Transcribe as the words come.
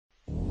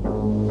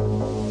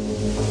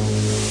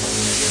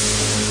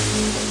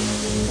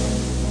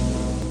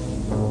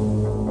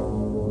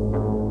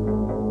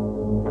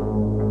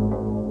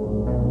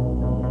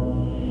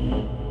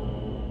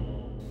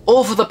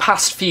Over the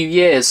past few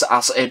years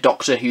as a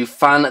Doctor Who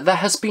fan, there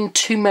has been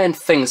two main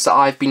things that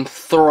I've been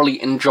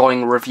thoroughly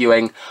enjoying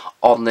reviewing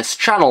on this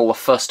channel, the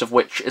first of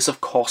which is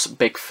of course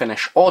Big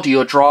Finish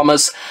audio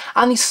dramas,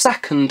 and the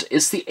second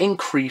is the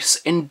increase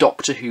in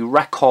Doctor Who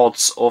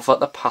records over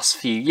the past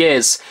few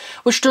years,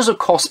 which does of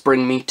course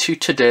bring me to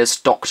today's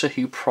Doctor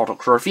Who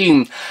product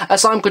review,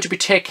 as I'm going to be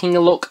taking a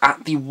look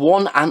at the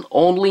one and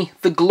only,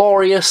 the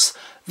glorious,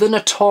 the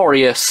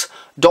notorious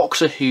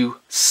Doctor Who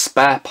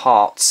Spare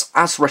Parts,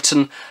 as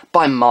written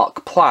by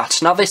Marc Platt.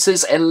 Now this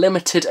is a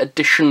limited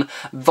edition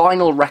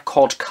vinyl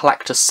record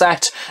collector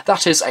set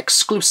that is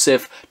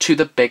exclusive to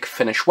the Big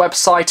Finish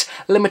website,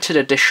 limited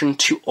edition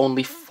to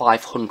only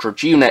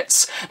 500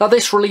 units. Now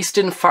this release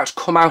did in fact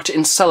come out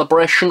in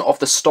celebration of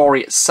the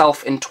story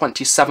itself in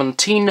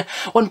 2017,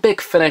 when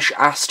Big Finish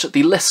asked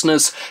the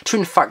listeners to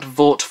in fact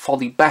vote for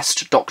the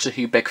best Doctor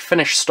Who Big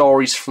Finish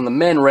stories from the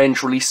main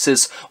range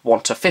releases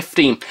 1 to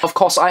 50. Of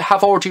course I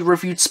have already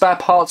reviewed Spare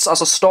Parts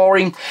as a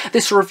story.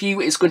 This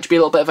review is going to be a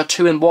little bit of a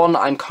two-in-one.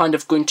 I'm kind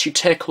of going to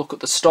take a look at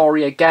the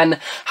story again,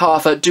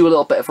 however do a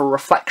little bit of a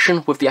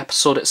reflection with the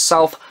episode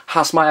itself.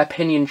 Has my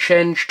opinion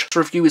changed? This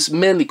review is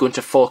mainly going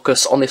to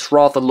focus on this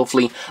rather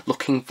lovely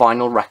looking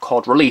vinyl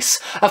record release.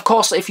 Of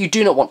course, if you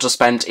do not want to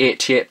spend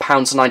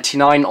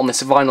 £88.99 on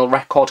this vinyl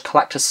record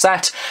collector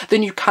set,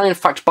 then you can in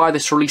fact buy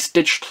this release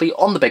digitally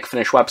on the Big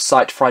Finish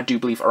website for I do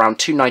believe around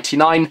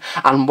 £2.99,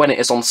 and when it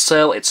is on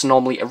sale it's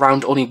normally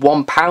around only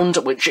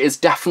 £1, which is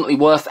definitely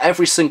worth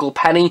every single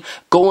penny.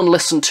 Go and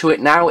listen to it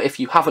now if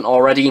you haven't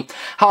already.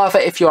 However,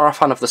 if you are a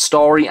fan of the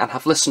story and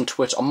have listened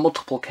to it on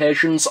multiple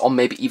occasions, or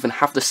maybe even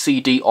have the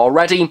CD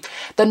already,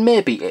 then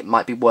maybe it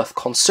might be worth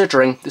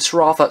considering this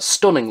rather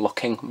stunning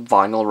looking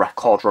vinyl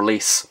record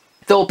release.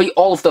 There will be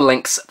all of the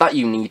links that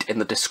you need in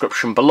the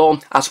description below,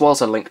 as well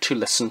as a link to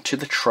listen to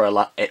the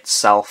trailer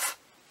itself.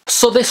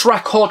 So this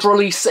record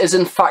release is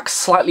in fact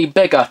slightly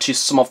bigger to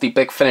some of the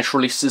Big Finish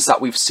releases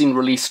that we've seen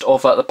released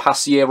over the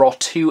past year or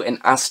two in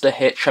Asda,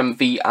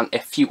 HMV and a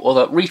few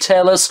other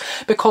retailers,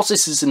 because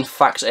this is in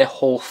fact a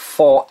whole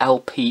 4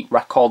 LP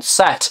record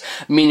set,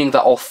 meaning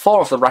that all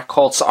 4 of the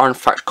records are in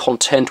fact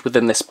contained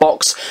within this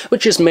box,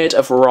 which is made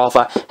of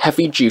rather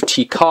heavy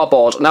duty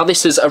cardboard. Now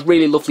this is a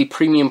really lovely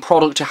premium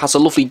product. It has a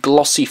lovely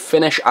glossy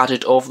finish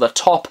added over the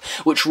top,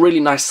 which really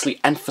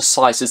nicely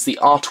emphasises the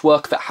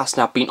artwork that has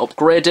now been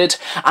upgraded,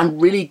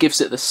 and really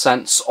gives it the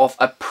sense of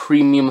a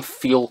premium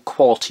feel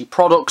quality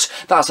product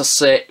that, as I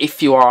say,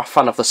 if you are a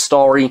fan of the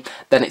story,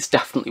 then it's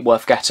definitely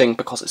worth getting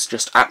because it's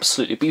just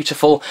absolutely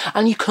beautiful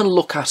and you can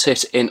look at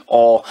it in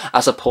awe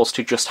as opposed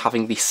to just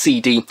having the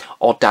CD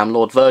or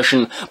download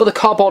version. But the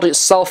cardboard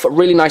itself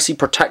really nicely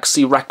protects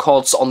the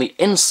records on the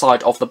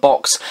inside of the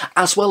box,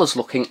 as well as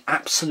looking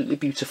absolutely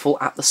beautiful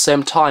at the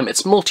same time.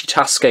 It's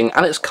multitasking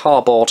and it's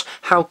cardboard.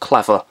 How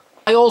clever.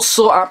 I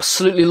also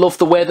absolutely love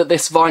the way that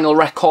this vinyl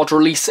record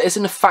release is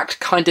in fact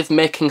kind of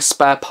making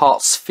Spare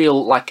Parts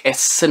feel like a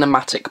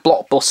cinematic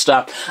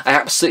blockbuster. I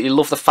absolutely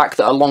love the fact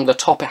that along the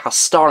top it has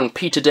starring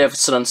Peter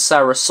Davison and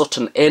Sarah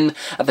Sutton in,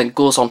 and then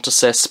goes on to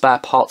say Spare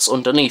Parts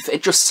underneath.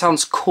 It just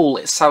sounds cool,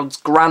 it sounds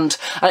grand,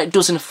 and it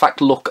does in fact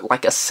look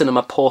like a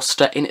cinema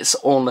poster in its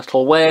own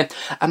little way.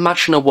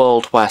 Imagine a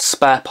world where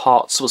Spare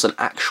Parts was an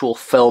actual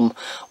film.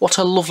 What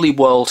a lovely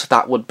world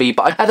that would be.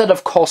 And then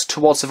of course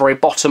towards the very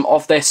bottom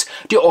of this,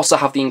 do you also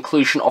have the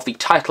inclusion of the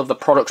title of the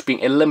product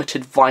being a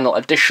limited vinyl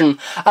edition,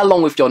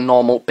 along with your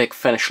normal Big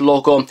Finish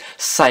logo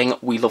saying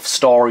 "We love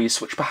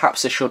stories," which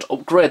perhaps they should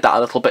upgrade that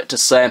a little bit to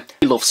say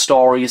 "We love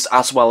stories,"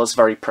 as well as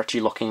very pretty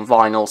looking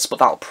vinyls, but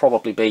that'll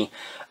probably be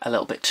a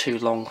little bit too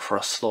long for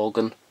a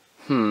slogan.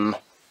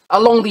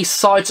 Along the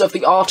sides of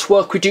the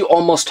artwork we do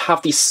almost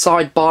have the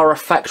sidebar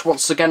effect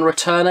once again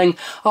returning.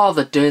 Ah,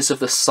 the days of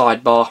the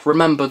sidebar.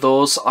 Remember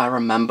those? I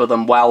remember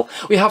them well.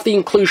 We have the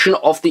inclusion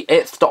of the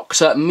 8th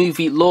Doctor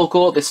movie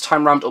logo, this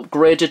time round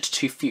upgraded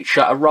to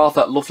feature a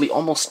rather lovely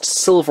almost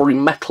silvery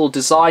metal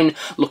design,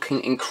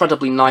 looking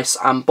incredibly nice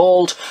and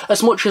bold.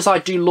 As much as I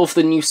do love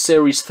the new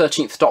series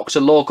 13th Doctor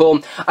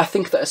logo, I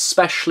think that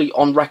especially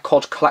on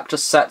record collector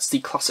sets the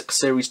classic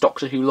series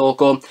Doctor Who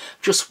logo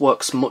just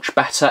works much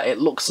better. It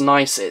looks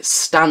nice, it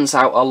stands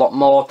out a lot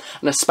more,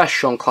 and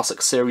especially on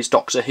classic series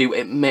Doctor Who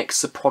it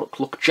makes the product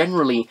look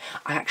generally,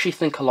 I actually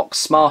think, a lot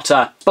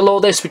smarter. Below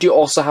this we do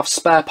also have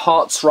Spare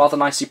Parts rather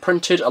nicely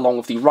printed, along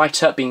with the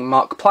writer being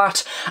Marc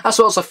Platt, as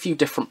well as a few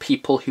different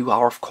people who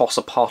are of course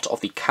a part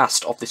of the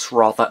cast of this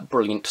rather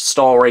brilliant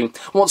story.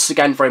 Once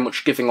again very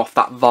much giving off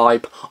that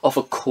vibe of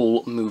a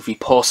cool movie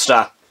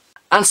poster.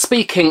 And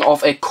speaking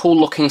of a cool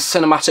looking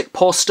cinematic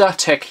poster,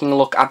 taking a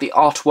look at the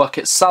artwork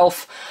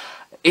itself,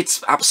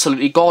 it's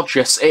absolutely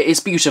gorgeous. It is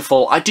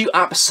beautiful. I do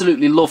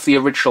absolutely love the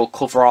original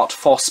cover art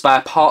for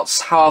Spare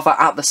Parts. However,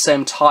 at the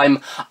same time,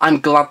 I'm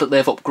glad that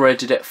they've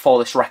upgraded it for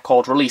this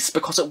record release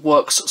because it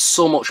works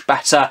so much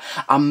better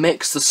and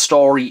makes the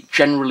story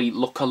generally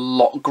look a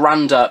lot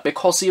grander,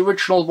 because the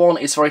original one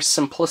is very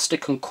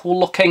simplistic and cool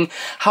looking.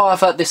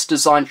 However, this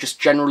design just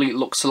generally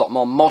looks a lot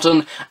more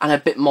modern and a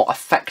bit more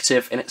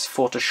effective in its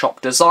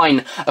Photoshop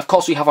design. Of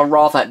course, we have a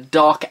rather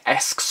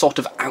dark-esque sort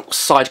of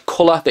outside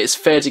colour that is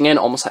fading in,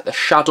 almost like the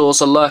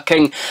shadows are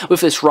lurking,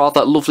 with this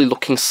rather lovely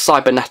looking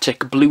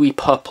cybernetic bluey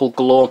purple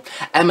glow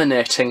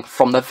emanating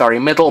from the very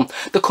middle.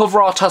 The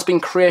cover art has been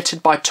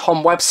created by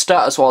Tom Webster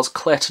as well as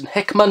Clayton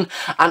Hickman,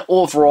 and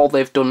overall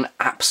they've done an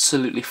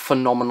absolutely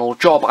phenomenal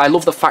job. I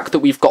love the fact that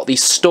we've got the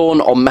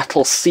stone or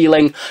metal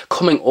ceiling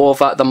coming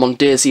over the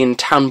Mundasian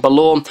town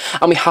below,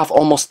 and we have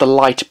almost the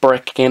light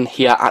breaking in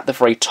here at the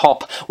very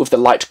top, with the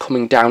light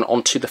coming down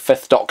onto the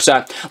Fifth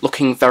Doctor,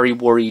 looking very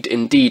worried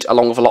indeed,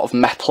 along with a lot of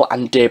metal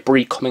and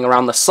debris coming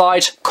around the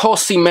side. Of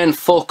course, the main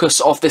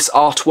focus of this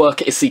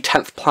artwork is the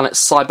 10th Planet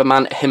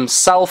Cyberman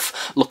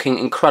himself, looking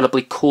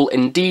incredibly cool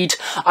indeed.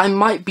 I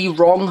might be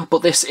wrong,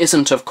 but this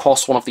isn't, of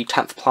course, one of the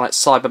 10th Planet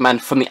Cybermen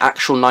from the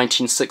actual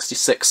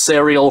 1966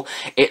 serial.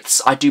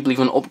 It's, I do believe,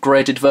 an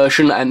upgraded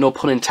version, and no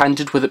pun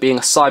intended with it being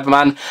a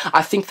Cyberman.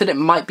 I think that it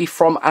might be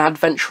from An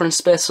Adventure in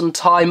Space and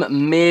Time,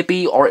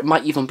 maybe, or it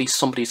might even be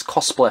somebody's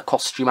cosplayer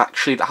costume,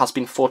 actually, that has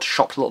been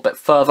photoshopped a little bit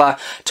further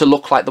to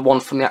look like the one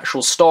from the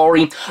actual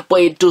story, but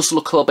it does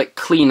look a little bit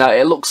cleaner.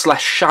 It looks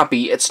less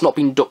shabby. It's not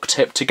been duct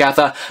taped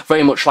together,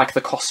 very much like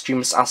the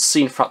costumes as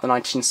seen throughout the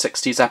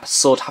 1960s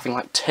episode, having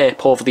like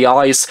tape over the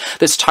eyes.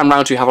 This time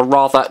round we have a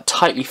rather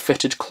tightly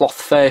fitted cloth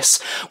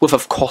face, with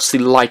of course the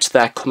light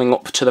there coming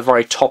up to the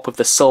very top of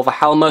the silver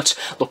helmet,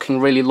 looking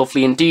really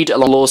lovely indeed,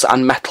 along with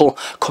and metal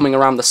coming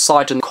around the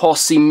side. And of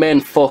course the main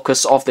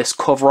focus of this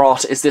cover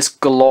art is this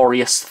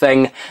glorious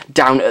thing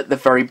down at the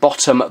very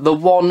bottom, the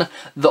one,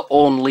 the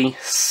only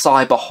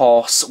Cyber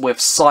Horse with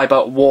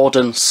Cyber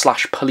Warden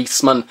 /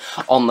 Policeman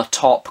on the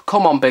top.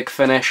 Come on, Big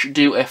Finish,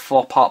 do a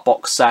 4-part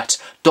box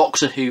set,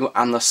 Doctor Who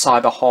and the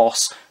Cyber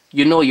Horse.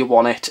 You know you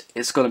want it,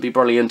 it's going to be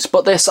brilliant.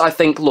 But this, I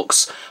think,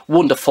 looks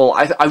wonderful.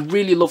 I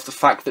really love the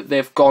fact that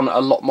they've gone a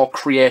lot more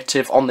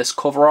creative on this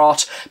cover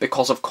art,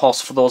 because, of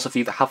course, for those of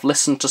you that have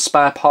listened to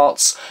Spare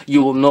Parts,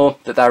 you will know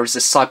that there is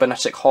this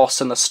cybernetic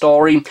horse in the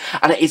story,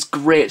 and it is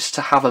great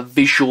to have a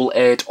visual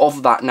aid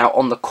of that now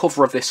on the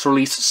cover of this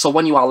release, so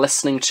when you are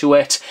listening to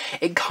it,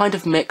 it kind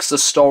of makes the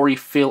story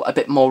feel a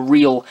bit more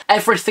real.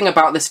 Everything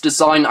about this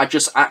design I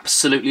just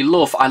absolutely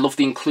love. I love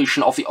the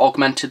inclusion of the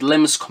augmented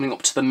limbs coming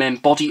up to the main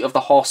body of the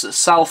horse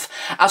itself,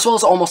 as well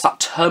as almost that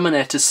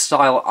Terminator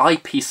style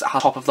eyepiece at the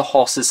top of the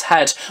horse's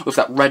head, with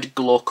that red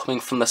glow coming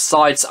from the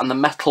sides and the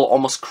metal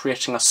almost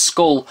creating a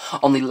skull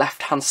on the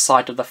left hand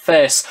side of the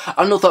face.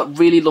 Another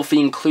really lovely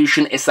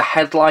inclusion is the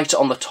headlight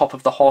on the top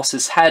of the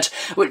horse's head,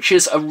 which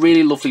is a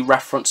really lovely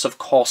reference, of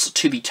course,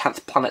 to the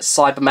 10th Planet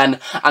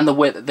Cybermen, and the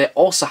way that they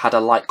also had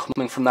a light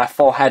coming from their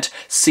forehead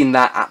seen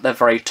there at the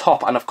very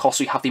top. And of course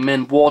we have the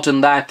main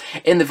warden there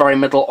in the very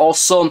middle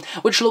also,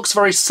 which looks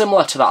very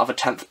similar to that of a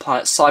 10th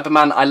Planet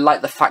Cyberman. I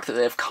like the fact that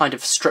they've kind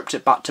of stripped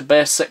it back to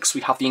basics.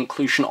 We have the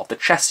inclusion of the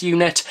chess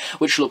unit,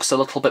 which looks a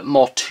little bit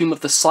more Tomb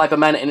of the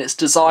Cybermen in its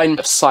design,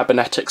 of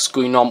cybernetics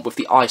going on with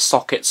the eye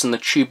sockets and the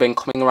tubing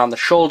coming around the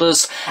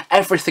shoulders.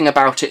 Everything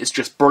about it is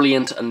just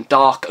brilliant and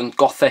dark and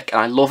gothic,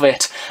 and I love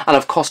it. And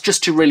of course,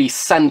 just to really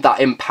send that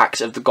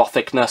impact of the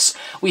gothicness,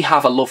 we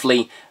have a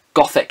lovely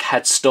Gothic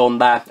headstone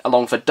there,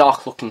 along with a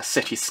dark looking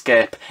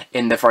cityscape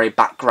in the very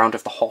background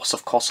of the horse,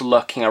 of course,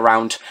 lurking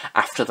around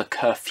after the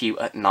curfew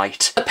at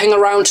night. Flipping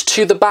around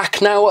to the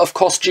back now, of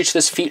course, due to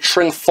this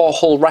featuring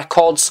 4-hull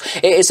records,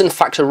 it is in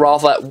fact a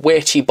rather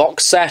weighty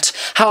box set.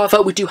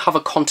 However, we do have a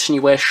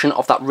continuation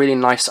of that really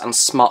nice and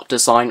smart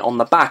design on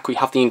the back. We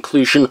have the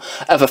inclusion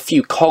of a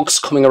few cogs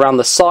coming around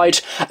the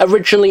side.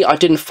 Originally, I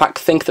did in fact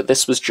think that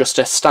this was just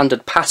a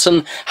standard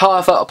pattern.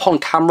 However, upon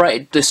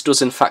camera, this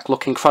does in fact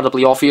look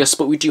incredibly obvious,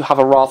 but we do have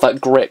a rather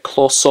great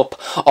close-up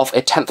of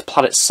a 10th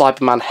Planet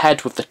Cyberman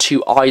head with the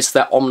 2 eyes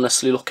there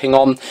ominously looking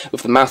on,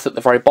 with the mouth at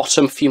the very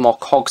bottom, a few more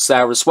cogs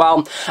there as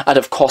well, and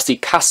of course the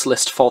cast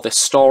list for this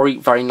story,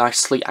 very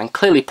nicely and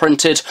clearly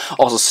printed,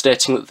 also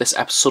stating that this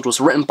episode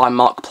was written by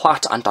Marc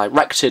Platt and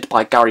directed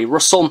by Gary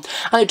Russell,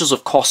 and it does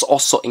of course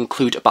also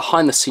include a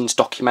behind-the-scenes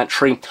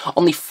documentary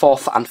on the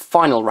 4th and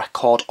final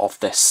record of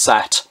this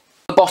set.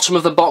 At the bottom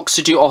of the box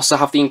you do also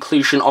have the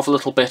inclusion of a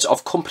little bit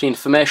of company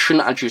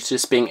information, and due to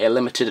this being a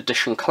limited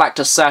edition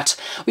collector set,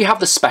 we have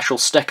the special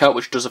sticker,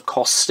 which does of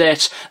course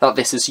state that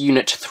this is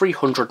unit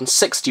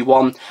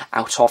 361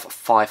 out of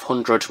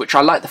 500, which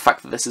I like the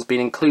fact that this has been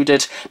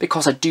included,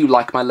 because I do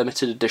like my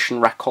limited edition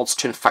records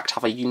to in fact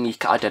have a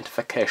unique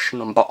identification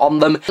number on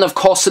them. And of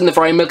course in the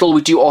very middle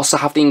we do also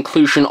have the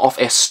inclusion of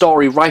a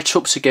story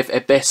write-up to give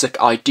a basic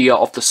idea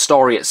of the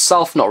story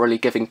itself, not really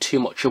giving too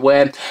much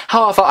away.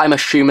 However, I'm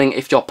assuming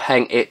if you're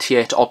paying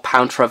 £88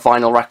 odd for a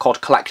vinyl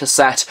record collector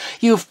set,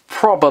 you've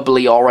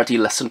probably already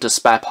listened to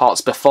Spare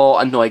Parts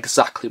before and know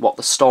exactly what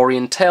the story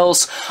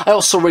entails. I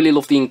also really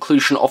love the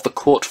inclusion of the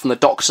quote from the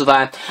Doctor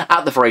there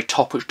at the very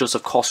top, which does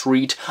of course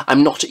read,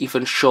 "I'm not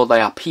even sure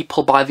they are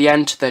people by the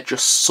end, they're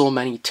just so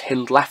many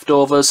tinned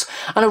leftovers,"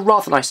 and a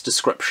rather nice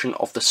description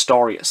of the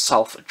story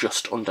itself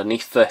just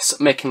underneath this,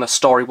 making the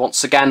story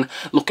once again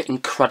look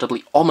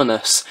incredibly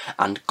ominous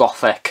and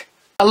gothic.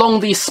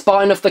 Along the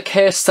spine of the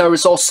case there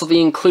is also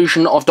the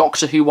inclusion of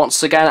Doctor Who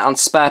once again and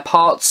Spare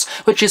Parts,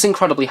 which is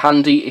incredibly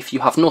handy if you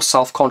have no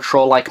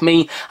self-control like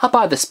me and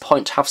by this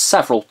point have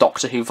several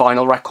Doctor Who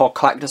vinyl record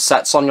collector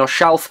sets on your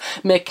shelf,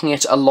 making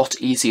it a lot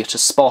easier to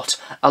spot,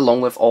 along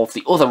with all of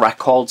the other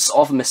records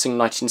of missing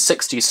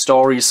 1960s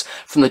stories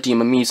from the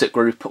Demon Music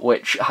Group,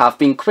 which have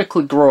been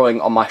quickly growing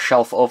on my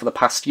shelf over the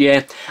past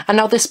year, and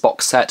now this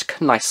box set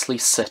can nicely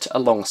sit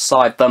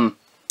alongside them.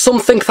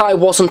 Something that I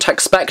wasn't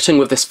expecting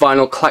with this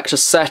vinyl collector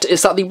set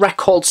is that the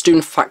records do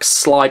in fact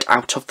slide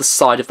out of the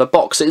side of the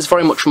box. It is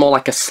very much more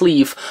like a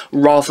sleeve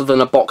rather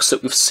than a box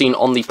that we've seen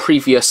on the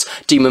previous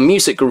Demon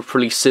Music Group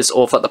releases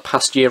over the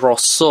past year or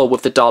so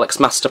with the Daleks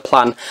Master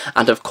Plan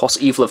and of course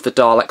Evil of the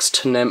Daleks,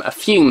 to name a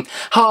few.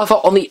 However,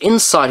 on the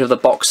inside of the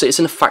box it is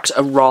in fact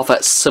a rather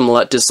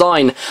similar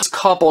design. It's a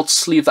cardboard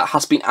sleeve that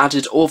has been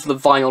added over the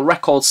vinyl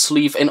record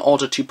sleeve in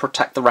order to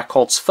protect the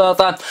records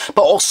further,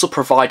 but also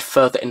provide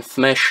further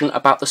information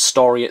about the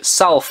story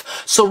itself.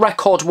 So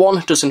record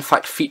 1 does in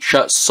fact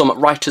feature some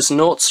writer's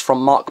notes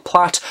from Marc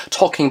Platt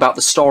talking about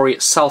the story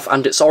itself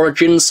and its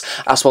origins,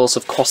 as well as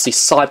of course the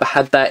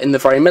Cyberhead there in the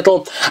very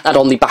middle, and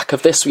on the back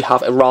of this we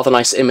have a rather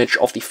nice image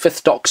of the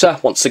 5th Doctor,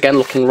 once again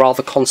looking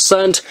rather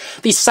concerned.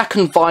 The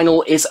second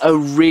vinyl is a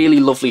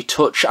really lovely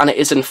touch, and it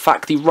is in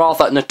fact the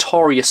rather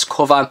notorious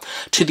cover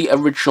to the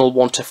original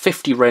 1 to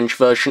 50 range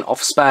version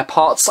of Spare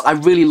Parts. I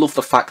really love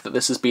the fact that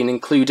this has been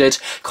included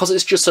because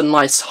it's just a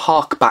nice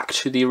hark back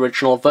to the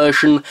original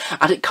version,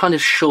 and it kind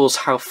of shows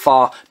how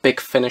far Big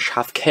Finish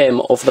have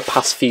came over the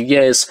past few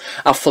years.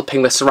 And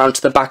flipping this around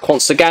to the back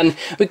once again,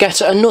 we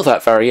get another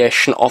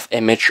variation of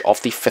image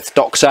of the 5th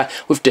Doctor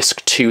with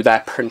disc 2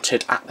 there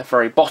printed at the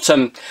very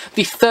bottom.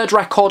 The third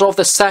record of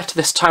the set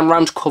this time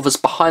round covers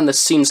behind the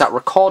scenes at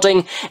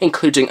recording,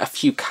 including a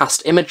few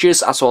cast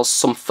images as well as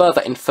some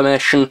further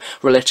information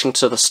relating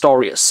to the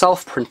story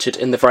itself printed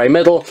in the very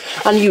middle,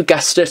 and you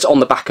guessed it,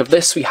 on the back of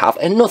this we have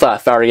another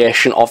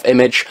variation of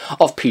image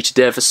of Peter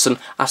Davison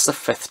as the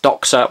 5th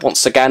Doctor,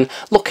 once again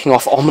looking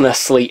off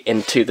ominously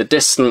into the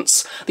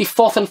distance. The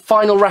fourth and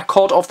final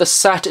record of the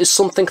set is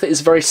something that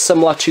is very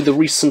similar to the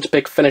recent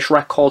Big Finish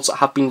records that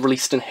have been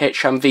released in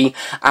HMV,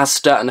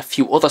 Asda and a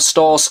few other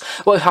stores,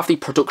 where we have the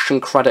production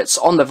credits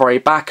on the very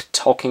back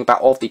talking about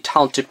all of the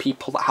talented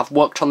people that have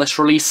worked on this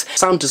release,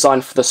 sound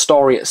design for the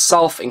story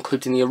itself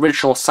including the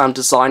original sound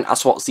design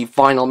as well as the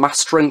vinyl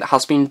mastering that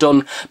has been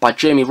done by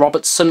Jamie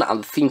Robertson and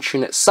the theme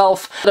tune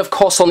itself, and of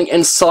course on the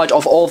inside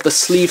of all of the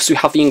sleeves we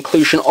have the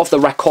inclusion of the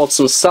records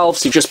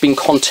themselves. You've just been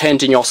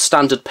contained in your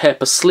standard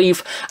paper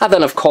sleeve, and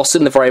then of course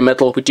in the very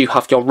middle we do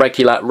have your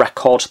regular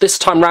record. This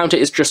time round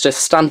it is just a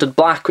standard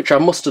black, which I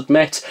must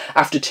admit,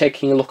 after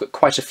taking a look at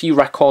quite a few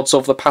records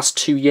over the past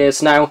 2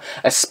 years now,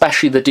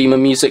 especially the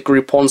Demon Music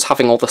Group ones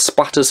having all the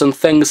splatters and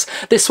things,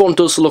 this one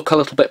does look a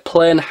little bit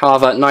plain,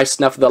 however nice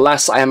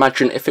nevertheless. I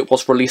imagine if it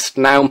was released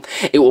now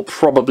it will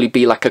probably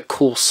be like a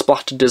cool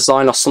splatter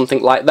design or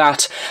something like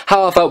that.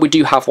 However, we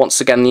do have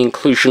once again the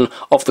inclusion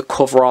of the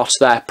cover art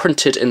there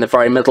printed in the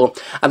very middle,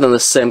 and then the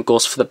same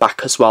goes for the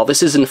back as well.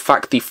 This is in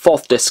fact the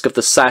 4th disc of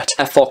the set,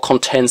 therefore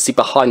contains the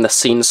behind the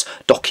scenes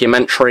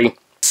documentary.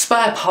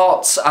 Spare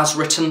Parts, as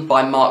written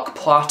by Marc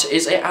Platt,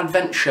 is an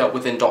adventure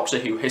within Doctor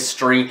Who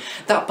history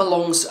that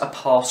belongs a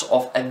part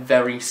of a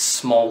very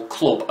small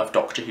club of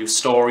Doctor Who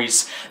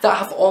stories that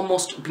have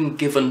almost been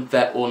given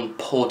their own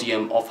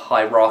podium of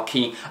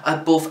hierarchy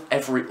above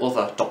every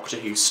other Doctor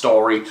Who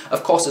story.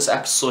 Of course, this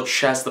episode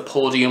shares the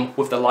podium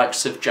with the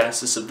likes of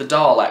Genesis of the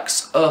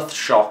Daleks,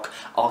 Earthshock,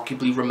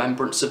 arguably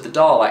Remembrance of the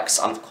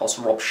Daleks, and of course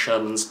Rob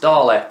Sherman's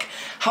Dalek.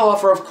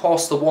 However, of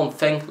course, the one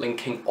thing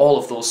linking all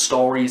of those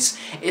stories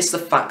is the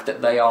fact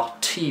that they are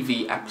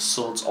TV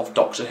episodes of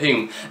Doctor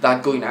Who. They're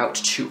going out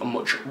to a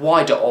much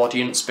wider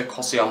audience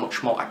because they are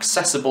much more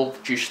accessible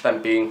due to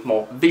them being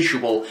more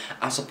visual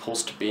as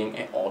opposed to being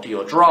an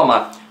audio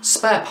drama.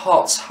 Spare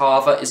Parts,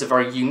 however, is a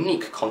very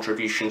unique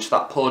contribution to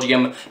that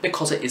podium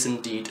because it is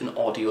indeed an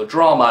audio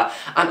drama,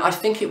 and I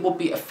think it would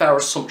be a fair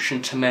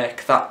assumption to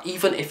make that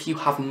even if you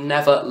have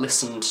never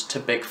listened to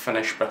Big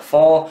Finish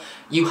before,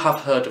 you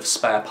have heard of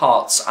Spare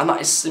Parts, and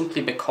that is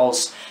simply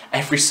because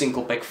every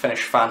single Big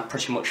Finish fan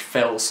pretty much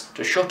fails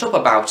to shut up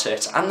about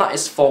it, and that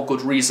is for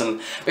good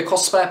reason,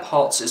 because Spare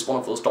Parts is one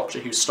of those Doctor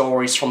Who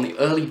stories from the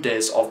early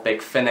days of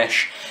Big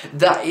Finish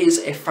that is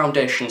a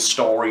foundation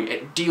story.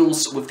 It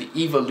deals with the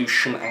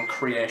evolution and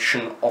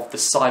creation of the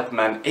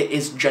Cybermen. It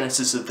is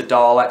Genesis of the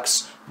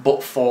Daleks,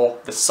 but for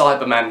the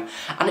Cybermen,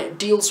 and it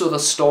deals with a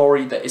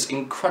story that is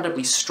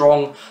incredibly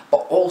strong,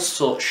 but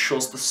also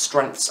shows the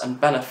strengths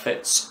and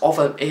benefits of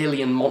an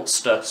alien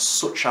monster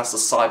such as the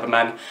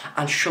Cybermen,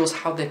 and shows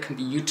how they can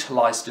be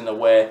utilised in a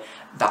way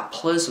that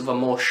plays with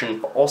emotion,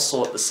 but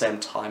also at the same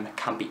time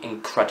can be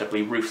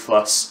incredibly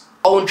ruthless.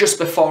 Oh, and just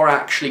before I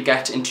actually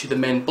get into the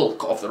main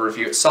bulk of the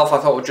review itself, I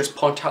thought I would just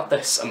point out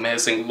this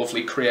amazing,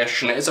 lovely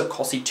creation. It is, of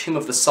course, the Tomb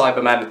of the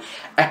Cybermen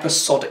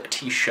episodic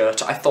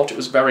t-shirt. I thought it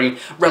was very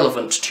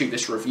relevant to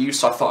this review,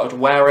 so I thought I'd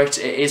wear it.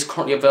 It is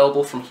currently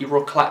available from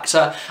Hero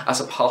Collector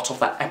as a part of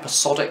their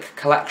episodic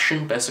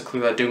collection. Basically,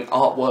 they're doing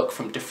artwork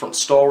from different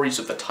stories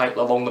with the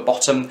title along the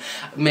bottom,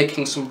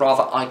 making some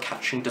rather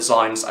eye-catching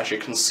designs, as you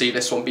can see.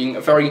 This one being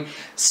a very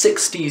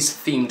 60s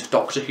themed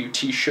Doctor Who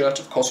t-shirt.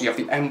 Of course, we have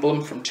the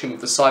emblem from Tomb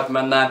of the Cybermen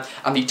there,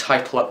 and the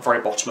title at the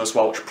very bottom as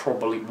well, which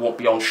probably won't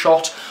be on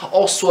shot.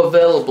 Also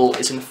available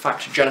is in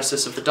fact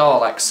Genesis of the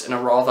Daleks in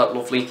a rather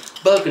lovely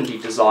burgundy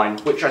design,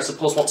 which I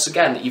suppose once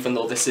again, even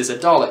though this is a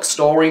Dalek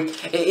story,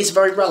 it is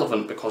very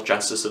relevant because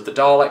Genesis of the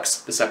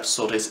Daleks, this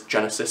episode is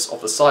Genesis of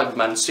the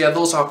Cybermen. So yeah,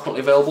 those are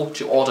currently available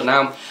to order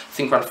now, I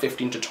think around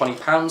 £15 to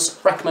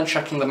 £20. Recommend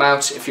checking them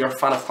out if you're a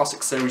fan of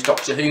classic series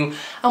Doctor Who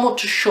and want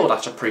to show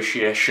that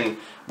appreciation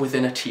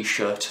within a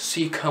t-shirt, so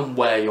you can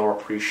wear your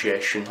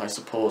appreciation, I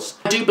suppose.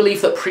 I do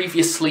believe that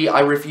previously I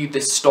reviewed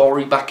this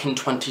story back in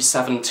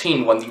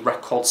 2017 when the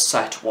record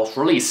set was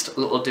released.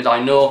 Little did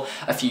I know,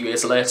 a few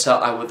years later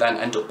I would then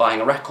end up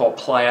buying a record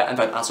player and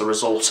then as a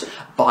result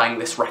buying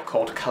this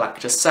record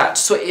collector set.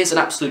 So it is an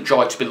absolute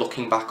joy to be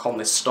looking back on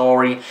this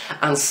story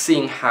and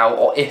seeing how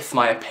or if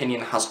my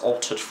opinion has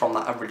altered from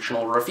that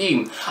original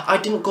review. I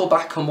didn't go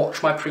back and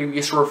watch my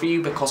previous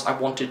review because I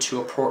wanted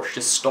to approach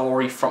this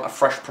story from a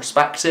fresh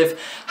perspective,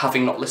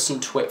 having not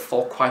listened to it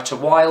for quite a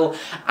while,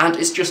 and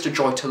it's just a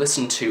joy to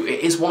listen to.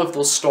 It is one of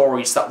those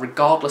stories that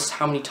regardless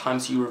how many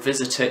times you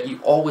revisit it, you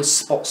always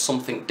spot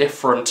something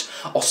different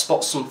or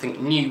spot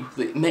something new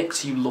that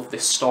makes you love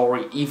this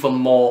story even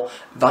more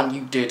than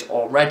you did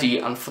already.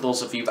 And for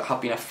those of you that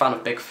have been a fan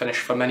of Big Finish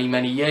for many,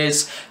 many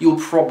years, you'll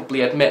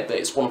probably admit that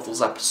it's one of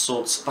those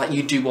episodes that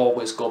you do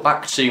always go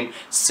back to,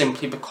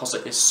 simply because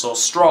it is so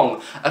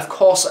strong. Of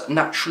course,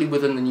 naturally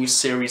within the new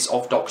series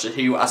of Doctor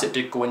Who, as it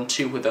did go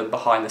into within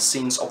behind the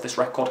scenes of this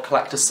record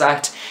collector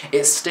set,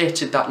 it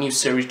stated that new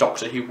series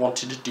Doctor Who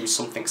wanted to do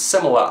something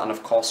similar, and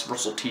of course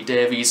Russell T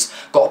Davies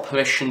got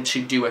permission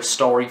to do a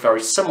story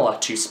very similar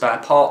to Spare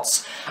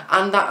Parts,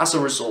 and that as a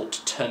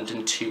result turned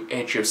into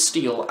Age of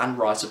Steel and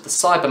Rise of the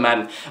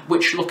Cybermen,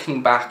 which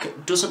looking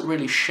back doesn't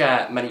really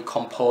share many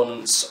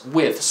components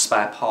with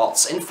Spare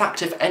Parts. In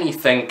fact, if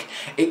anything,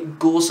 it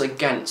goes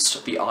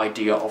against the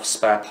idea of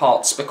Spare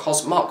Parts,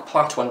 because Marc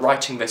Platt, when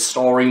writing this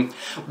story,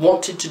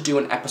 wanted to do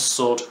an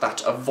episode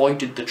that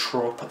avoided the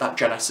trope that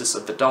Genesis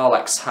of the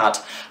Daleks had,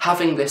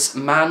 having this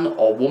man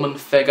or woman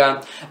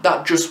figure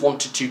that just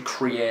wanted to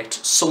create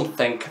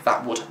something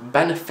that would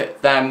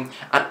benefit them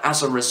and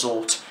as a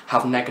result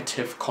have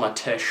negative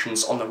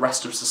connotations on the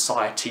rest of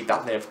society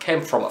that they have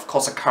came from. Of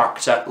course, a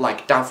character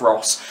like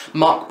Davros,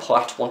 Marc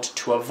Platt wanted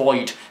to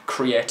avoid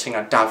creating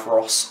a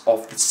Davros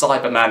of the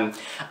Cybermen,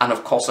 and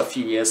of course a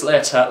few years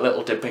later,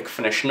 little did Big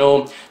Finish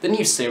know, the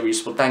new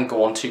series would then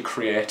go on to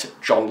create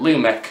John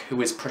Lumick,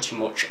 who is pretty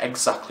much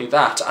exactly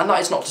that. And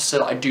that is not to say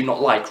that I do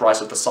not like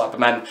Rise of the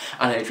Cybermen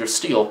and Age of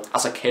Steel.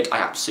 As a kid I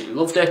absolutely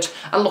loved it,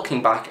 and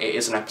looking back it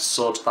is an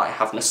episode that I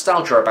have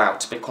nostalgia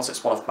about because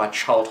it's one of my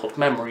childhood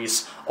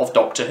memories of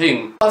Doctor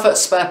Who. However,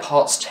 Spare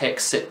Parts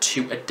takes it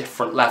to a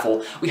different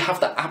level. We have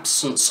the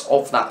absence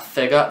of that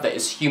figure that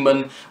is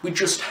human, we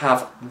just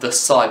have the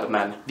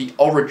Cybermen, the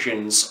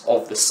origins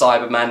of the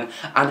Cybermen,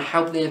 and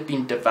how they have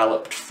been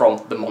developed from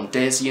the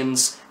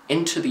Mondasians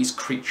into these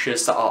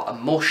creatures that are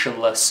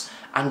emotionless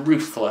and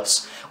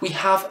ruthless. We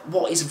have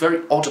what is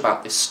very odd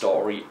about this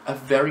story, a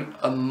very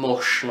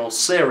emotional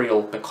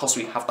serial, because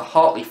we have the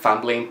Hartley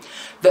family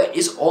that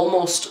is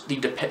almost the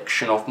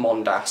depiction of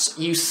Mondas.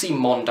 You see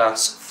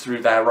Mondas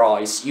through their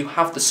eyes, you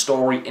have the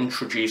story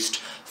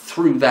introduced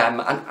through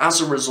them, and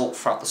as a result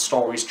throughout the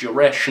story's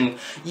duration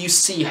you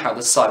see how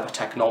the cyber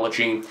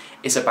technology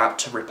is about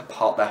to rip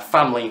apart their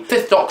family.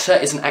 Fifth Doctor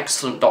is an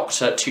excellent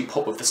Doctor to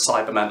put with the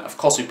Cybermen. Of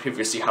course, we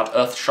previously had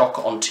Earthshock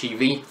on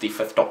TV, the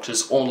Fifth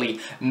Doctor's only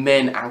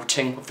main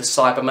outing with the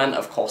Cybermen.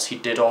 Of course, he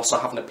did also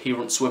have an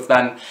appearance with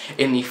them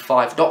in the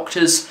Five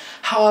Doctors.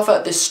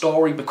 However, this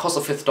story, because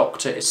the Fifth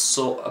Doctor is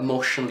so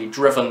emotionally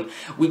driven,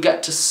 we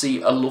get to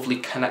see a lovely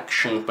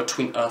connection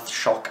between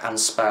Earthshock and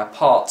Spare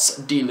Parts,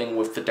 dealing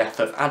with the death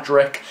of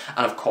Adric,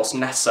 and of course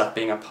Nessa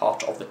being a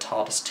part of the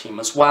TARDIS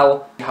team as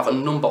well. We have a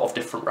number of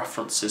different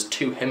references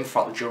to him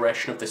throughout the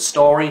duration of this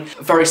story.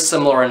 Very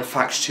similar in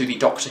fact to the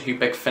Doctor Who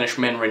Big Finish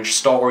main range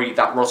story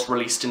that was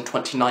released in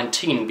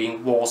 2019,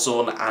 being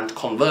Warzone and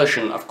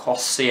Conversion, of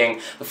course seeing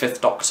the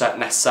Fifth Doctor,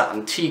 Nessa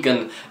and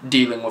Tegan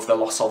dealing with the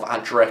loss of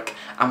Adric,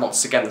 and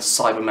once again the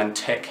Cybermen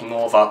taking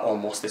over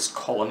almost this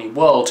colony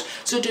world.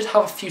 So it did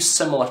have a few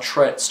similar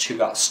traits to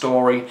that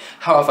story,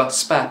 however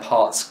Spare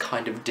Parts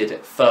kind of did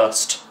it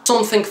first.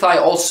 Something that I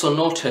also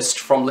noticed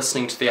from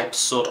listening to the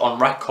episode on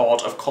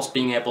record, of course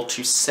being able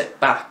to sit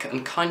back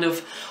and kind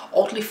of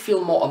oddly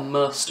feel more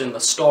immersed in the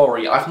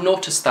story. I've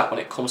noticed that when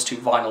it comes to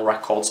vinyl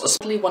records,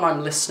 especially when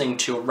I'm listening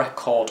to a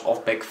record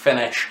of Big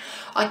Finish,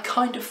 I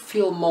kind of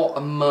feel more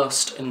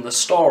immersed in the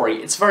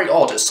story. It's very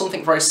odd. It's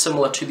something very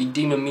similar to the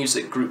Demon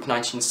Music Group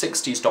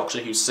 1960s Doctor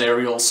Who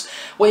serials,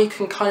 where you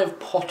can kind of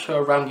potter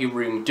around your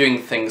room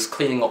doing things,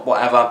 cleaning up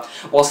whatever,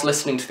 whilst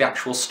listening to the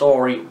actual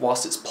story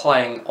whilst it's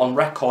playing on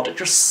record. It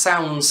just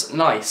sounds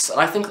nice, and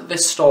I think that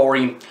this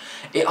story,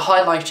 it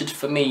highlighted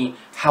for me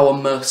how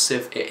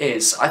immersive it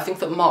is. I think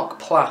that Marc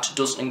Platt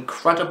does an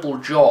incredible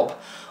job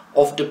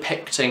of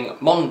depicting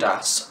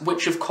Mondas,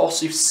 which of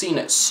course you've seen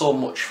it so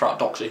much throughout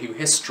Doctor Who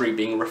history,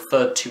 being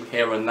referred to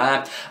here and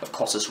there, of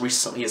course as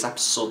recently as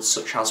episodes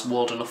such as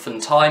World Enough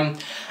in Time,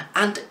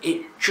 and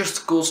it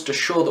just goes to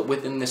show that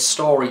within this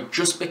story,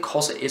 just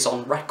because it is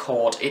on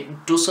record,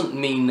 it doesn't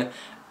mean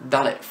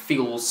that it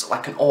feels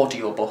like an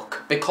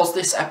audiobook, because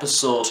this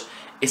episode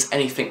is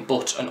anything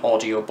but an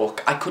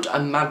audiobook. I could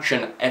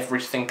imagine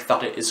everything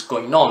that it is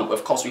going on.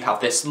 Of course we have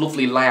this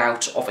lovely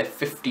layout of a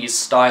 50s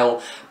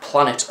style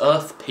Planet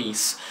Earth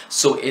piece,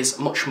 so it is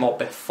much more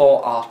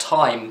before our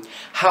time.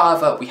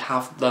 However, we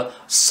have the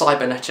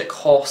cybernetic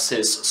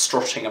horses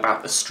strutting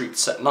about the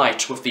streets at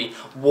night, with the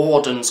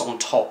wardens on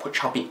top, which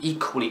have been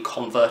equally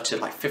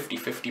converted, like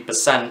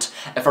 50-50%,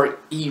 a very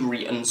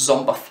eerie and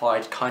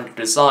zombified kind of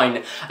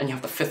design, and you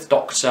have the Fifth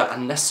Doctor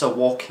and Nessa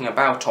walking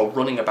about, or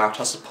running about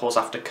I suppose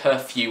after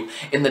curfew,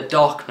 in the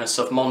darkness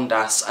of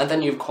Mondas, and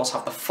then you of course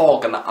have the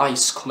fog and the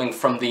ice coming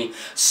from the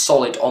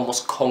solid,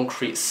 almost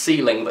concrete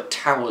ceiling that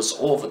towers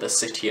over the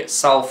city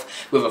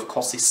itself, with of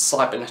course this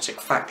cybernetic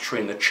factory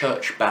and the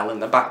church bell in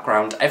the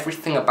background.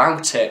 Everything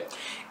about it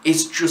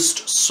is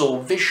just so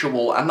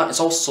visual, and that is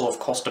also of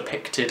course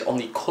depicted on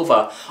the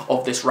cover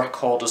of this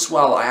record as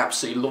well. I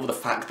absolutely love the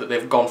fact that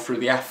they've gone through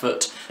the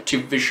effort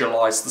to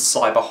visualise the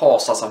cyber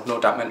horse, as I've no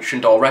doubt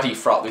mentioned already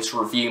throughout this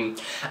review.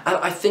 And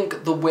I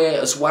think the way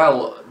as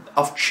well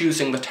of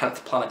choosing the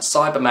 10th Planet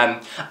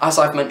Cybermen, as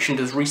I've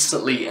mentioned as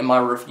recently in my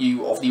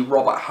review of the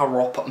Robert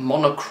Harrop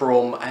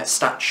monochrome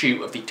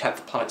statue of the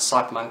 10th Planet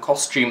Cyberman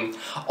costume,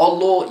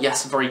 although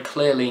yes, very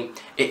clearly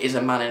it is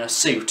a man in a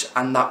suit,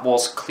 and that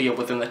was clear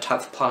within the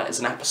 10th Planet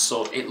as an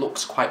episode, it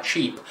looks quite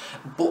cheap,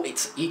 but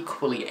it's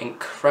equally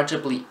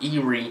incredibly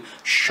eerie,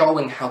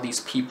 showing how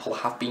these people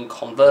have been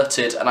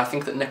converted, and I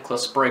think that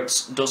Nicholas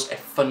Briggs does a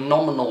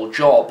phenomenal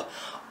job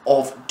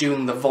of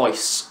doing the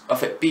voice,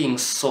 of it being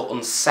so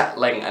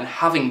unsettling and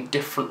having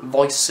different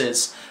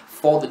voices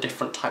for the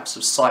different types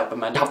of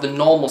Cybermen. You have the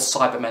normal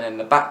Cybermen in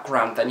the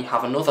background, then you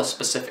have another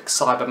specific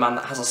Cyberman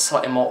that has a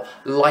slightly more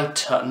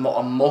lighter and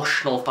more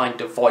emotional kind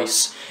of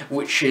voice,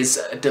 which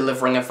is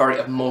delivering a very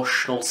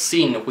emotional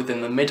scene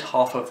within the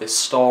mid-half of this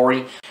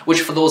story,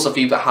 which for those of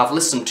you that have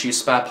listened to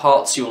Spare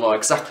Parts, you'll know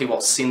exactly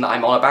what scene that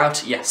I'm on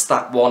about. Yes,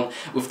 that one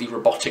with the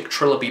robotic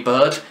Trilby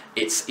bird.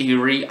 It's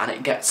eerie and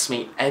it gets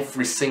me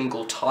every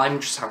single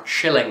time, just how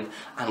chilling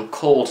and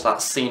cold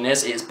that scene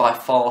is. It is by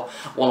far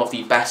one of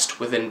the best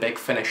within Big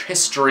Finish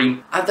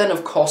history. And then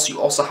of course you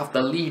also have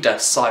the leader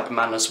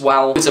Cyberman as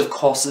well, who is of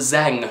course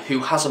Zeng, who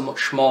has a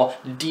much more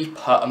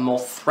deeper and more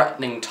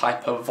threatening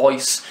type of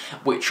voice,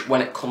 which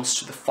when it comes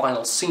to the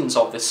final scenes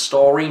of this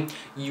story,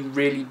 you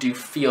really do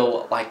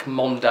feel like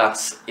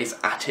Mondas is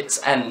at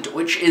its end,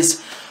 which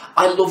is...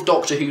 I love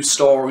Doctor Who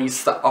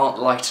stories that aren't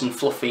light and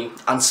fluffy,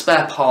 and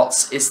Spare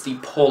Parts is the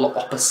polar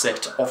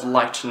opposite of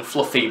light and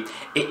fluffy.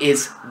 It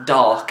is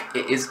dark,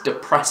 it is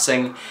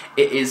depressing,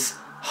 it is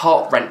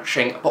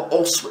heart-wrenching, but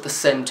also at the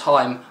same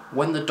time,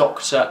 when the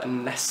Doctor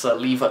and Nessa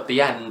leave at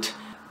the end,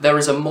 there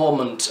is a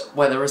moment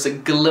where there is a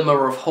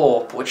glimmer of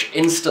hope, which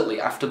instantly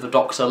after the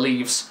Doctor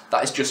leaves,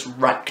 that is just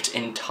wrecked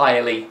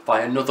entirely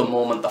by another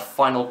moment, the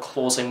final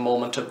closing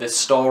moment of this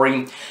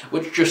story,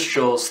 which just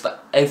shows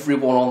that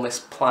everyone on this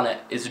planet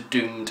is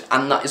doomed,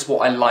 and that is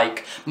what I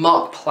like.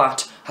 Marc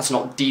Platt has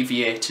not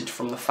deviated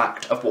from the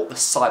fact of what the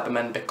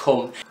Cybermen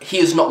become. He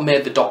has not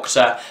made the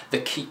Doctor the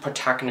key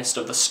protagonist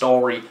of the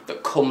story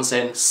that comes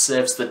in,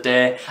 saves the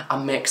day,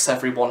 and makes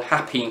everyone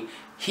happy.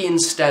 He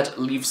instead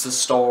leaves the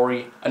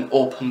story an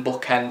open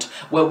bookend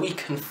where we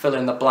can fill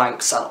in the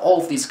blanks, and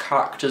all of these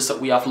characters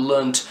that we have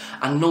learnt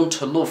and known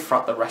to love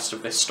throughout the rest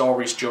of this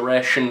story's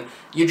duration,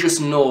 you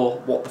just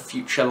know what the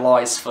future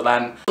lies for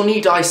them. No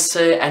need I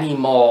say any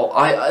more.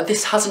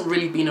 This hasn't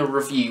really been a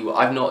review,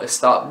 I've noticed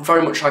that.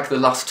 Very much like the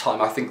last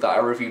time I think that I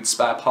reviewed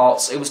Spare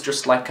Parts, it was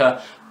just like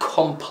a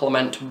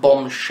compliment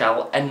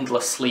bombshell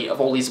endlessly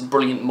of all these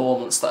brilliant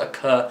moments that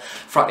occur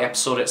throughout the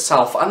episode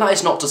itself, and that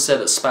is not to say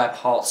that Spare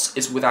Parts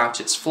is without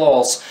its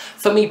flaws.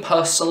 For me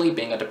personally,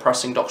 being a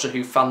depressing Doctor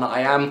Who fan that I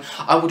am,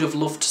 I would have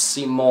loved to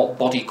see more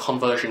body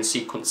conversion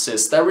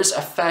sequences. There is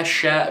a fair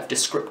share of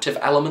descriptive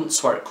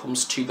elements where it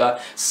comes to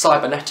the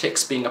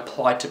cybernetics being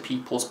applied to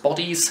people's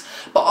bodies,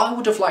 but I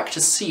would have liked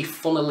to see,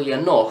 funnily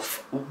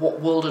enough,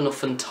 what World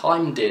Enough in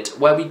Time did,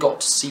 where we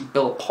got to see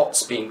Bill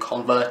Potts being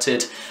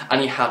converted,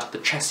 and you had the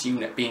chest chess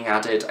unit being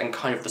added and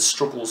kind of the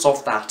struggles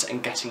of that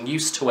and getting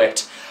used to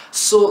it.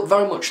 So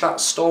very much that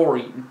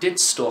story did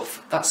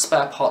stuff that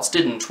Spare Parts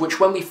didn't, which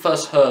when we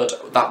first heard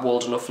that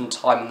World Enough and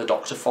Time and the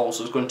Doctor Falls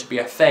was going to be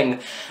a thing,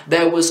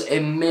 there was a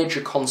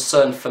major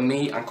concern for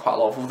me and quite a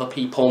lot of other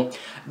people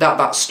that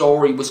that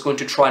story was going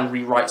to try and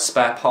rewrite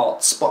Spare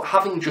Parts. But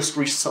having just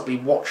recently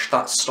watched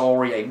that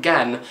story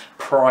again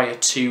prior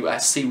to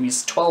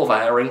Series 12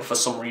 airing for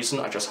some reason,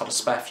 I just had a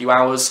spare few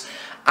hours,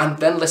 and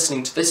then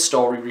listening to this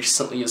story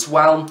recently as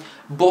well,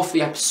 both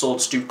the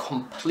episodes do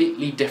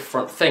completely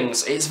different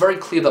things. It's very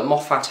clear that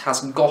Moffat has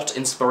got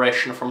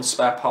inspiration from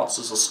Spare Parts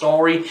as a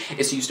story.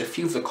 It's used a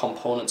few of the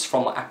components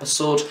from that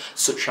episode,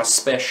 such as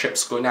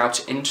spaceships going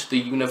out into the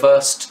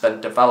universe to then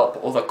develop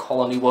other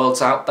colony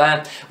worlds out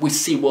there. We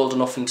see World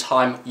Enough in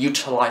Time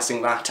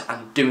utilising that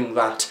and doing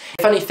that.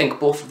 If anything,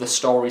 both of the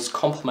stories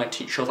complement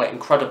each other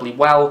incredibly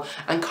well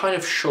and kind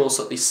of shows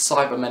that the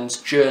Cybermen's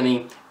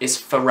journey is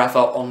forever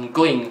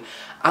ongoing.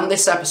 And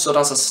this episode,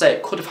 as I say,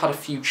 could have had a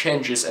few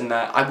changes in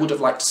there. I would have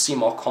liked to see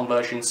more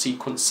conversion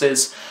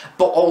sequences,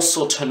 but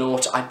also to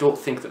note, I don't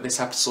think that this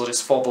episode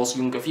is for those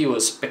younger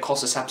viewers,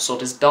 because this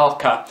episode is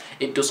darker.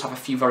 It does have a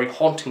few very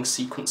haunting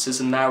sequences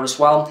in there as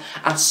well,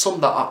 and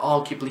some that are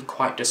arguably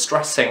quite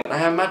distressing. And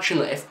I imagine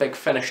that if Big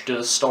Finish did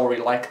a story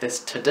like this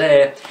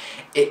today,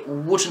 it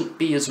wouldn't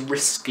be as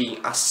risky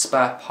as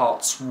Spare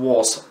Parts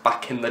was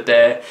back in the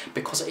day,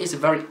 because it is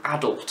very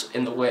adult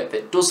in the way that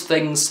it does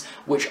things,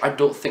 which I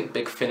don't think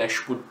Big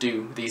Finish would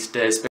do these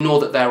days. But know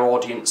that their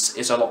audience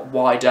is a lot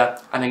wider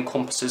and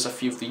encompasses a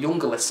few of the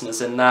younger listeners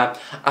in there,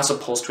 as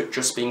opposed to it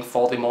just being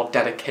for the more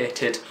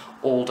dedicated,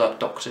 older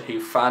Doctor Who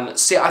fan.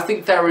 See, I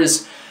think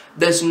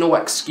there's no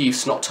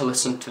excuse not to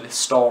listen to this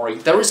story.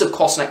 There is, of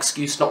course, an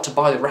excuse not to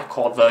buy the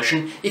record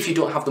version. If you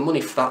don't have the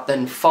money for that,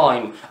 then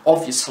fine.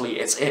 Obviously,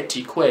 it's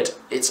 80 quid.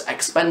 It's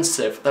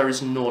expensive. There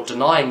is no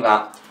denying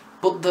that.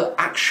 But the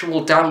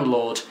actual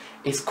download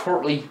is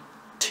currently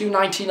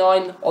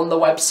 £2.99 on the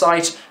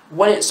website.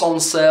 When it's on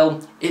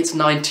sale, it's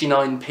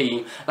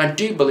 99p. And I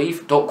do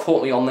believe, don't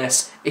quote me on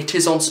this, it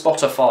is on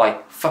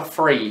Spotify for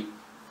free.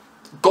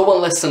 Go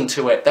and listen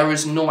to it, there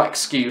is no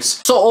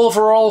excuse. So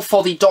overall,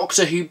 for the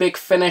Doctor Who Big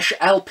Finish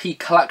LP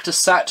collector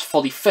set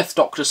for the 5th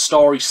Doctor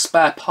story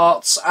Spare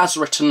Parts, as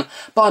written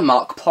by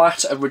Marc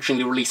Platt,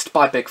 originally released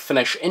by Big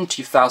Finish in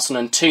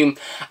 2002,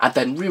 and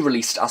then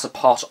re-released as a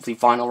part of the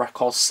Vinyl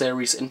Records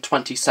series in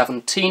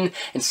 2017,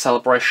 in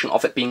celebration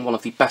of it being one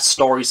of the best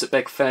stories that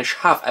Big Finish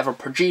have ever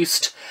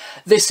produced.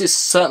 This is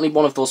certainly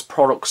one of those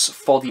products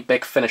for the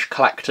Big Finish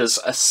collectors,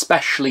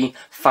 especially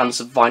fans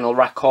of vinyl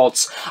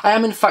records. I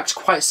am in fact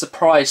quite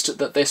surprised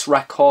that this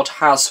record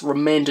has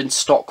remained in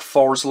stock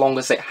for as long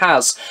as it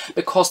has,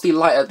 because The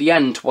Light at the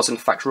End was in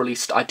fact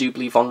released, I do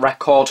believe, on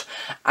record,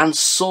 and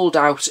sold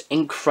out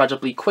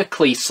incredibly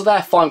quickly, so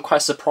therefore I'm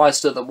quite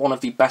surprised that one of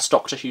the best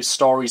Doctor Who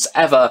stories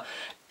ever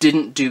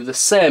didn't do the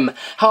same.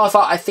 However,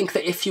 I think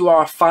that if you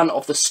are a fan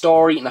of the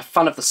story and a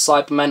fan of the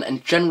Cybermen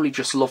and generally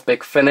just love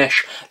Big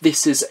Finish,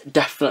 this is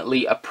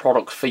definitely a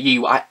product for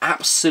you. I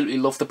absolutely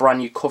love the brand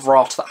new cover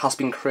art that has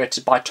been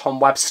created by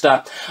Tom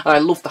Webster, and I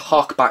love the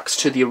harkbacks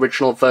to the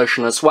original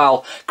version as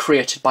well,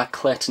 created by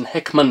Clayton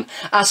Hickman.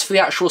 As for the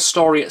actual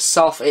story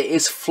itself, it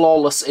is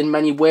flawless in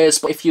many ways,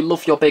 but if you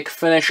love your Big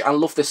Finish and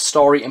love this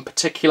story in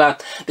particular,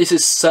 this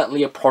is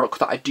certainly a product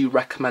that I do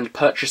recommend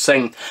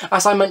purchasing.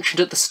 As I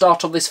mentioned at the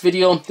start of this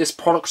video, this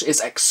product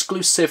is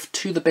exclusive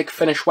to the Big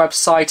Finish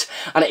website,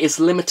 and it is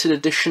limited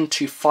edition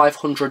to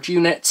 500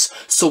 units,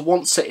 so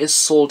once it is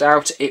sold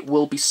out, it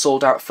will be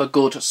sold out for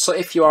good. So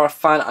if you are a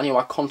fan and you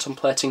are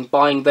contemplating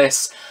buying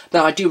this,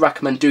 then I do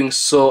recommend doing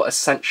so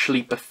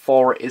essentially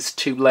before it is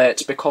too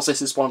late, because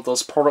this is one of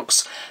those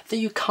products that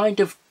you kind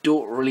of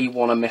don't really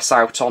want to miss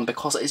out on,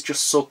 because it is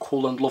just so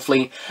cool and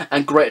lovely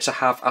and great to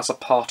have as a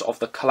part of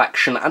the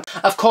collection. And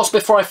of course,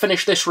 before I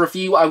finish this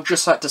review, I would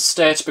just like to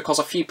state, because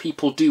a few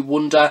people do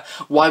wonder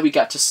why we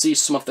get to see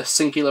some of the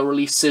singular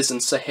releases in,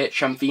 say,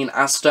 HMV and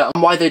Asda,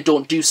 and why they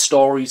don't do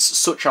stories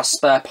such as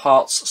Spare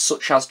Parts,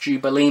 such as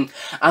Jubilee,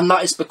 and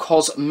that is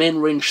because main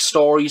range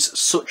stories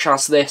such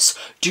as this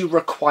do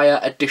require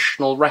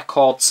additional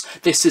records.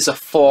 This is a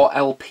 4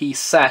 LP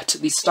set.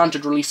 The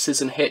standard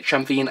releases in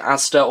HMV and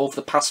Asda over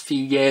the past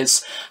few years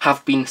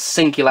have been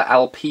singular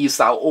LPs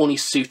that are only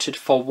suited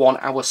for 1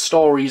 hour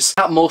stories.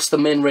 At most, the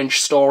main range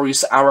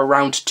stories are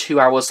around 2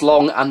 hours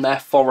long and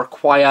therefore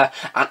require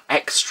an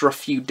extra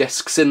few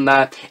discs in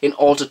there in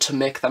order to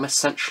make them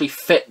essentially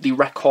fit the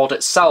record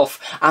itself,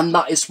 and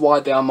that is why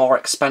they are more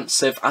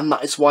expensive, and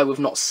that is why we've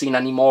not seen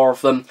any more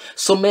of them.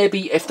 So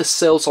maybe if the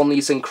sales on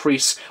these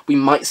increase, we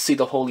might see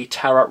the Holy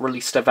Terror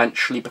released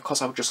eventually,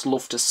 because I would just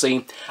love to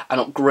see an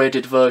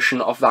upgraded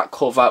version of that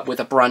cover with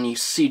a brand new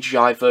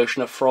CGI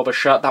version of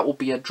Frobisher. That would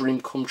be a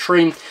dream come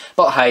true.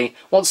 But hey,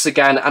 once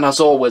again, and as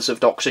always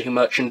with Doctor Who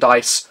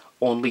merchandise,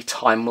 only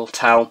time will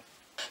tell.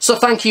 So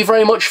thank you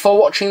very much for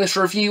watching this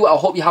review. I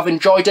hope you have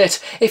enjoyed it.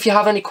 If you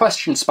have any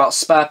questions about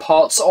spare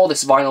parts or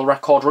this vinyl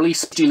record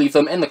release, do leave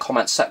them in the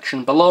comments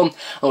section below.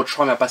 I will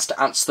try my best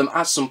to answer them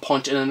at some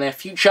point in the near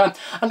future.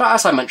 And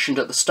as I mentioned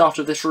at the start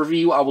of this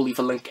review, I will leave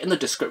a link in the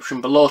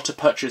description below to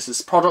purchase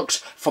this product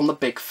from the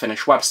Big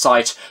Finish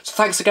website. So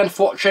thanks again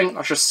for watching.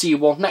 I shall see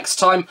you all next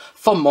time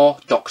for more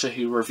Doctor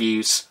Who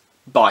reviews.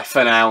 Bye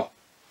for now.